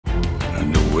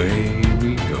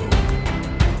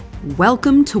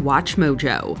Welcome to Watch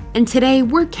Mojo, and today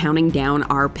we're counting down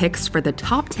our picks for the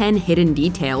top 10 hidden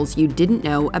details you didn't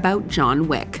know about John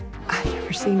Wick. I've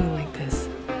never seen you like this.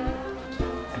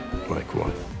 Like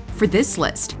what? For this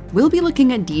list, we'll be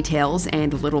looking at details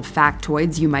and little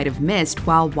factoids you might have missed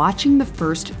while watching the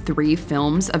first 3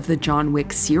 films of the John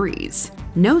Wick series.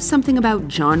 Know something about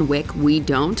John Wick we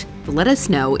don't? Let us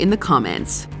know in the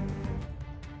comments.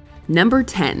 Number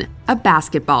 10. A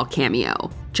Basketball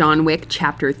Cameo. John Wick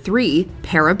Chapter 3,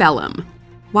 Parabellum.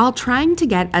 While trying to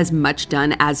get as much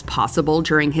done as possible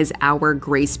during his hour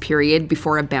grace period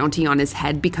before a bounty on his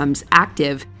head becomes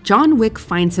active, John Wick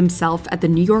finds himself at the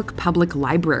New York Public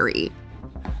Library.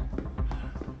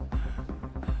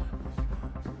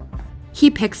 He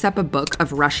picks up a book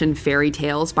of Russian fairy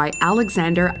tales by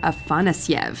Alexander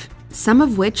Afanasyev, some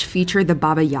of which feature the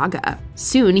Baba Yaga.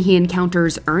 Soon he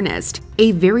encounters Ernest,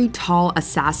 a very tall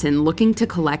assassin looking to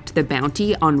collect the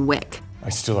bounty on Wick. I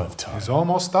still have time. It's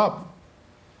almost up.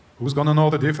 Who's gonna know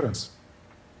the difference?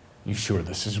 You sure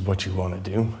this is what you want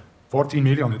to do? 14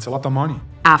 million, it's a lot of money.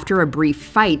 After a brief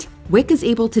fight, Wick is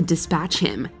able to dispatch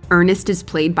him. Ernest is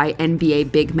played by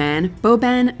NBA big man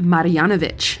Boban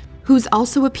Marjanovic, who's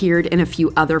also appeared in a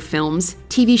few other films,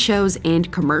 TV shows, and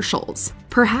commercials.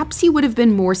 Perhaps he would have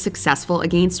been more successful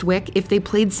against Wick if they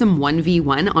played some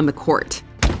 1v1 on the court.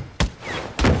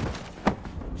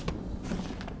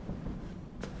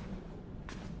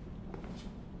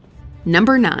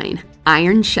 Number 9.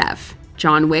 Iron Chef.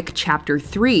 John Wick Chapter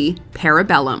 3,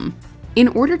 Parabellum. In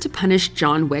order to punish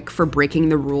John Wick for breaking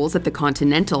the rules at the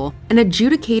Continental, an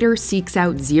adjudicator seeks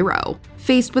out Zero.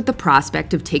 Faced with the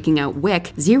prospect of taking out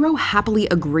Wick, Zero happily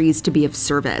agrees to be of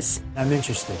service. I'm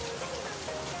interested.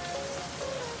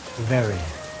 Very.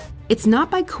 It's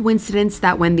not by coincidence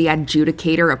that when the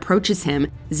adjudicator approaches him,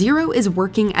 Zero is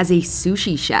working as a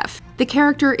sushi chef. The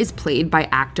character is played by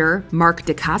actor Mark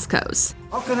Dacascos.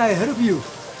 How can I help you?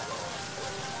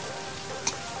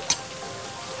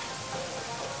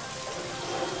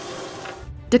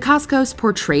 Dacascos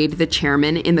portrayed the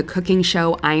chairman in the cooking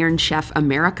show Iron Chef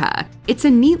America. It's a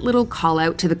neat little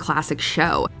call-out to the classic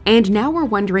show, and now we're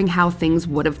wondering how things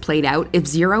would have played out if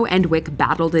Zero and Wick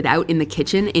battled it out in the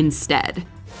kitchen instead.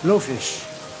 Blowfish.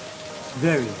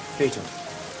 Very fatal.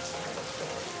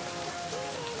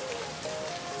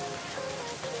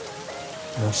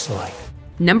 No slide.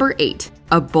 Number 8.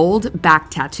 A bold back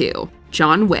tattoo.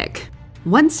 John Wick.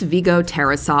 Once Viggo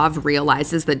Tarasov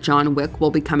realizes that John Wick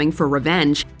will be coming for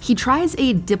revenge, he tries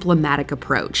a diplomatic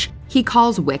approach. He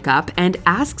calls Wick up and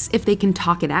asks if they can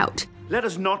talk it out. Let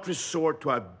us not resort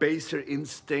to our baser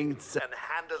instincts and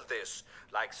handle this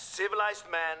like civilized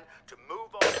men to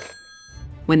move on.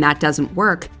 When that doesn't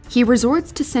work, he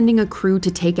resorts to sending a crew to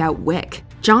take out Wick.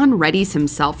 John readies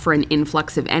himself for an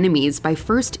influx of enemies by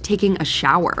first taking a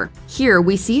shower. Here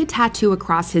we see a tattoo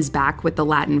across his back with the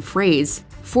Latin phrase,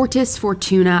 Fortis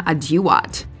Fortuna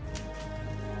Adiuvat.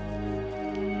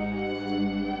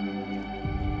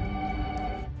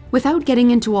 Without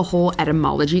getting into a whole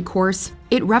etymology course,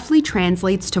 it roughly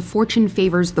translates to fortune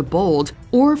favors the bold,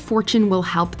 or fortune will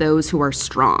help those who are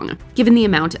strong. Given the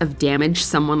amount of damage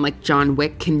someone like John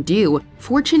Wick can do,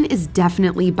 fortune is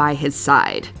definitely by his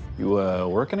side. You,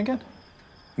 working again?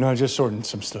 No, just sorting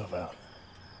some stuff out.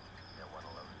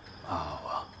 Oh,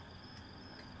 well.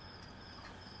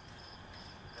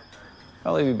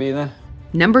 I'll leave you be then.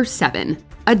 Number 7.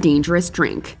 A dangerous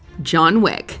drink. John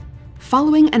Wick.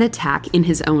 Following an attack in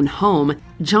his own home,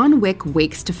 John Wick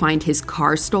wakes to find his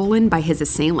car stolen by his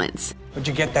assailants. Where'd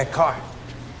you get that car?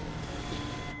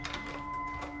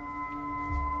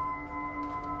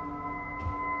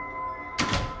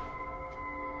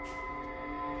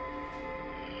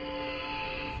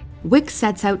 Wick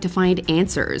sets out to find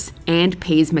answers and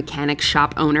pays mechanic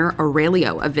shop owner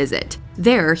Aurelio a visit.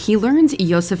 There, he learns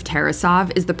Yosef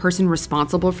Tarasov is the person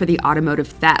responsible for the automotive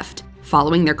theft.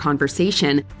 Following their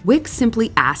conversation, Wick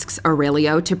simply asks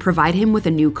Aurelio to provide him with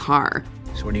a new car.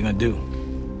 So what are you gonna do?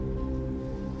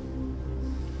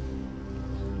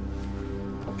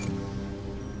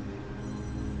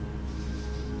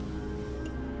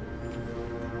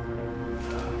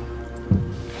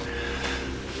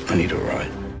 I need a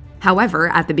ride. However,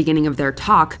 at the beginning of their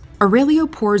talk, Aurelio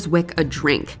pours Wick a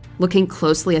drink. Looking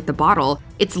closely at the bottle,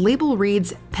 its label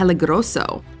reads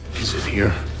Peligroso. Is it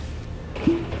here?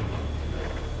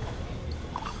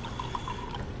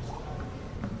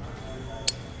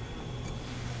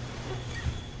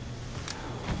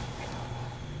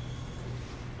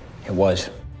 It was.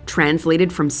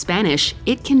 Translated from Spanish,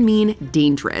 it can mean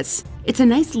dangerous. It's a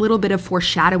nice little bit of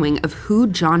foreshadowing of who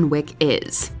John Wick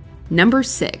is. Number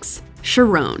 6.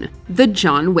 Sharon, the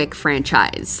John Wick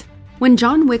franchise. When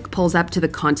John Wick pulls up to the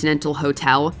Continental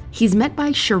Hotel, he's met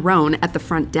by Sharon at the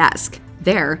front desk.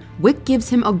 There, Wick gives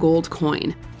him a gold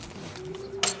coin.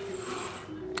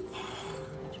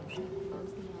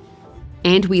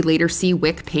 And we later see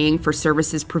Wick paying for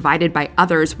services provided by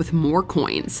others with more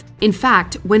coins. In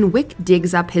fact, when Wick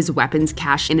digs up his weapons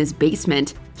cache in his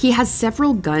basement, he has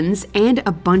several guns and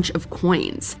a bunch of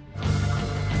coins.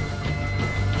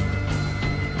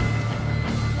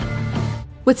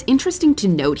 What's interesting to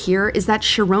note here is that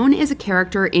Sharon is a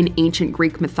character in ancient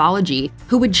Greek mythology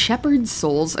who would shepherd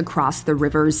souls across the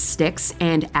rivers Styx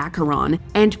and Acheron,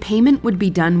 and payment would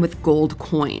be done with gold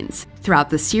coins.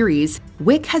 Throughout the series,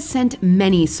 Wick has sent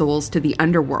many souls to the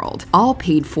underworld, all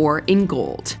paid for in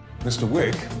gold. Mr.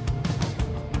 Wick,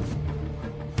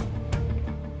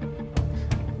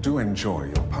 do enjoy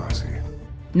your party.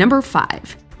 Number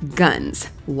 5. Guns.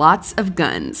 Lots of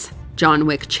guns. John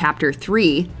Wick Chapter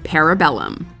 3,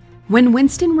 Parabellum. When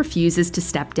Winston refuses to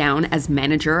step down as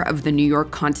manager of the New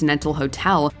York Continental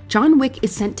Hotel, John Wick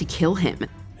is sent to kill him.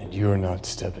 And you're not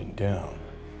stepping down.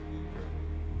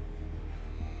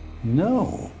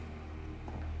 No.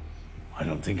 I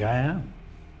don't think I am.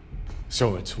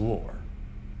 So it's war.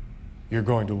 You're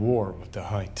going to war with the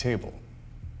High Table.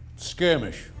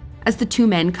 Skirmish. As the two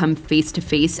men come face to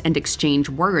face and exchange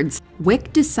words,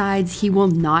 Wick decides he will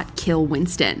not kill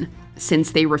Winston.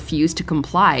 Since they refuse to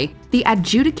comply, the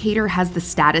adjudicator has the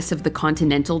status of the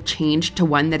Continental changed to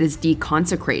one that is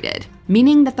deconsecrated,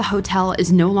 meaning that the hotel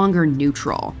is no longer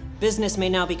neutral. Business may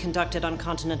now be conducted on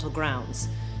Continental grounds.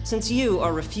 Since you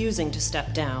are refusing to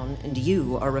step down and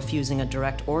you are refusing a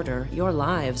direct order, your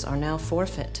lives are now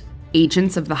forfeit.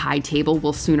 Agents of the High Table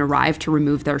will soon arrive to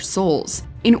remove their souls.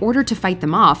 In order to fight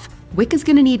them off, Wick is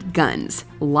gonna need guns.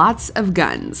 Lots of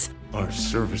guns. Are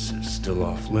services still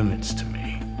off limits to me?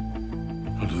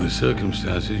 Under the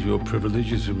circumstances, your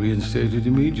privileges are reinstated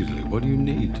immediately. What do you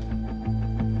need?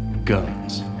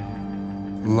 Guns.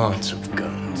 Lots of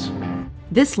guns.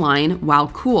 This line, while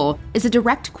cool, is a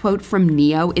direct quote from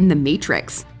Neo in The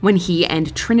Matrix, when he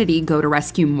and Trinity go to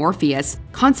rescue Morpheus,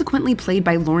 consequently played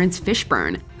by Lawrence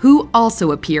Fishburne, who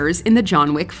also appears in the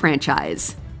John Wick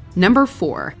franchise. Number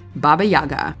 4. Baba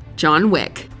Yaga. John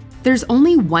Wick. There's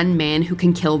only one man who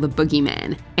can kill the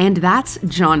boogeyman, and that's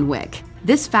John Wick.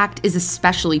 This fact is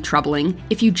especially troubling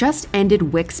if you just ended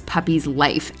Wick's puppy's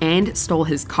life and stole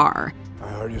his car. I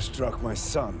heard you struck my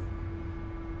son.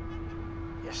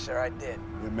 Yes, sir, I did.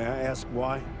 May I ask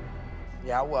why?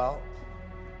 Yeah, well,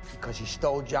 because he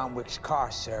stole John Wick's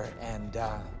car, sir, and,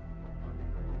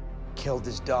 killed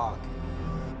his dog.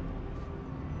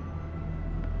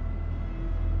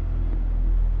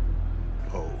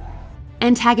 Oh.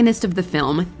 Antagonist of the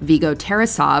film, Viggo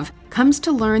Tarasov, comes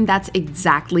to learn that's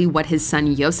exactly what his son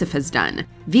Yosef has done.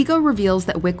 Viggo reveals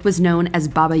that Wick was known as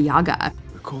Baba Yaga.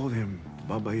 We called him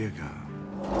Baba Yaga.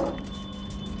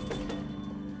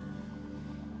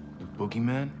 The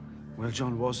boogeyman? Well,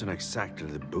 John wasn't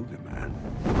exactly the boogeyman.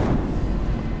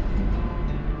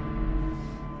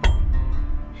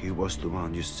 He was the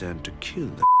one you sent to kill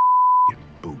the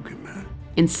boogeyman.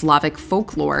 In Slavic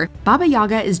folklore, Baba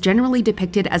Yaga is generally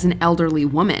depicted as an elderly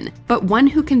woman, but one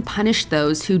who can punish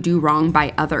those who do wrong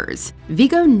by others.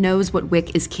 Viggo knows what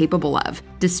Wick is capable of,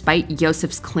 despite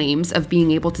Yosef's claims of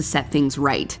being able to set things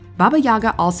right. Baba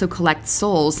Yaga also collects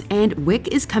souls, and Wick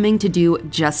is coming to do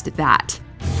just that.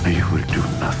 You will do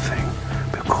nothing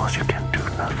because you can do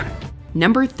nothing.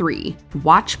 Number 3.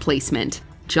 Watch placement.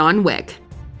 John Wick.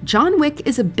 John Wick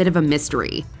is a bit of a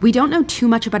mystery. We don't know too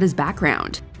much about his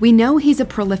background. We know he's a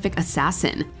prolific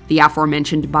assassin, the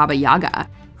aforementioned Baba Yaga.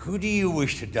 Who do you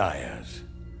wish to die as?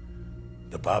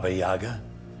 The Baba Yaga?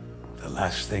 The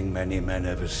last thing many men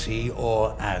ever see,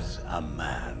 or as a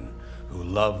man who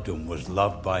loved and was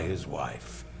loved by his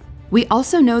wife? We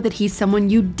also know that he's someone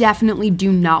you definitely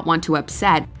do not want to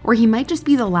upset, or he might just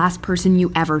be the last person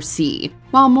you ever see.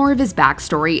 While more of his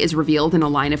backstory is revealed in a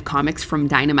line of comics from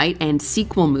Dynamite and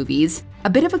sequel movies, a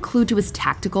bit of a clue to his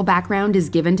tactical background is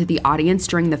given to the audience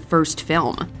during the first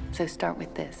film. So start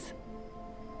with this,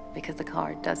 because the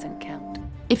card doesn't count.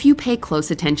 If you pay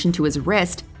close attention to his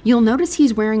wrist, you'll notice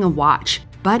he's wearing a watch,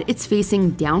 but it's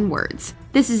facing downwards.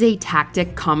 This is a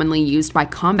tactic commonly used by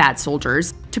combat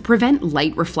soldiers to prevent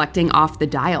light reflecting off the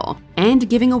dial and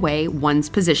giving away one's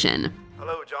position.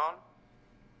 Hello, John.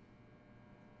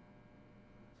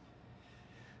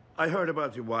 I heard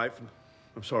about your wife.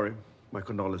 I'm sorry. My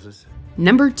condolences.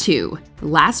 Number 2.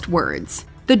 Last words.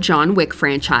 The John Wick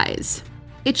franchise.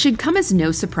 It should come as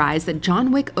no surprise that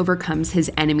John Wick overcomes his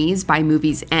enemies by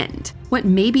movie's end. What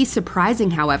may be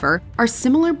surprising, however, are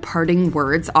similar parting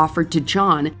words offered to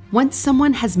John once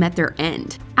someone has met their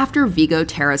end. After Viggo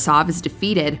Tarasov is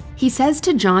defeated, he says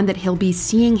to John that he'll be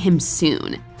seeing him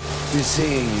soon. Be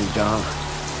seeing you, Dom.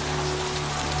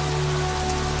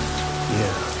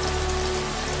 Yeah.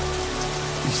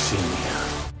 Be seeing you.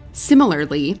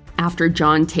 Similarly, after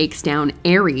John takes down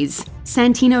Ares,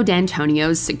 Santino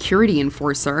D'Antonio's security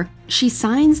enforcer, she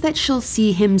signs that she'll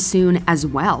see him soon as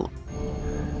well.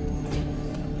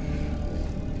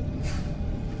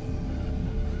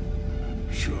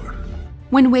 Sure.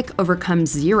 When Wick overcomes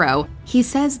Zero, he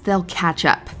says they'll catch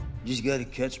up. Just gotta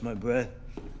catch my breath.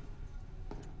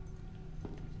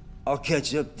 I'll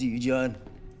catch up to you, John.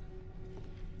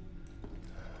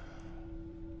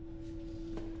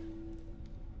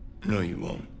 No, you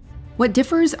won't. What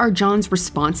differs are John's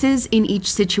responses in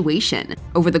each situation.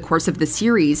 Over the course of the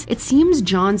series, it seems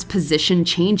John's position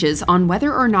changes on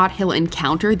whether or not he'll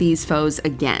encounter these foes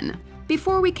again.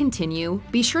 Before we continue,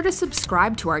 be sure to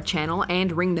subscribe to our channel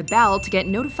and ring the bell to get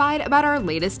notified about our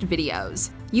latest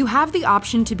videos. You have the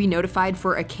option to be notified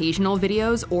for occasional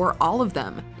videos or all of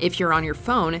them. If you're on your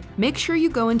phone, make sure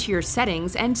you go into your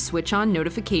settings and switch on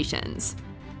notifications.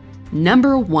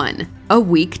 Number 1. A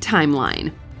week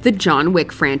timeline. The John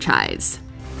Wick franchise.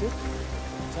 Tick,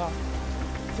 tock,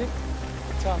 tick,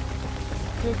 tock,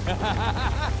 tick.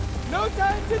 No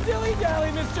time to dilly-dally,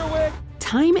 Mr. Wick!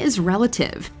 Time is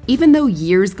relative. Even though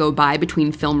years go by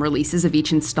between film releases of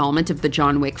each installment of the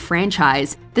John Wick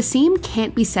franchise, the same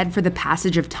can't be said for the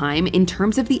passage of time in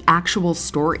terms of the actual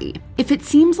story. If it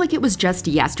seems like it was just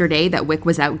yesterday that Wick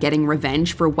was out getting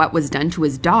revenge for what was done to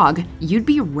his dog, you'd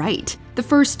be right. The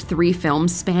first 3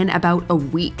 films span about a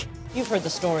week. You've heard the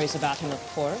stories about him, of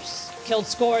course. Killed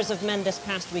scores of men this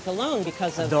past week alone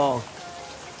because of... A dog.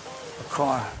 A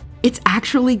car. It's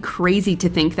actually crazy to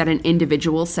think that an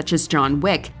individual such as John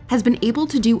Wick has been able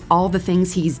to do all the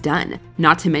things he's done,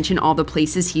 not to mention all the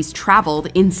places he's traveled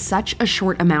in such a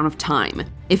short amount of time.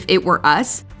 If it were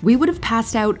us, we would have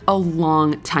passed out a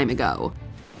long time ago.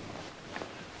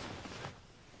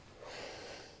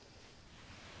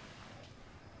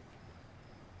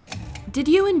 Did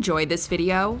you enjoy this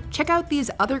video? Check out these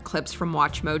other clips from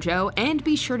WatchMojo and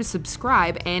be sure to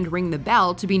subscribe and ring the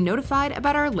bell to be notified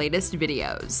about our latest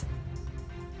videos.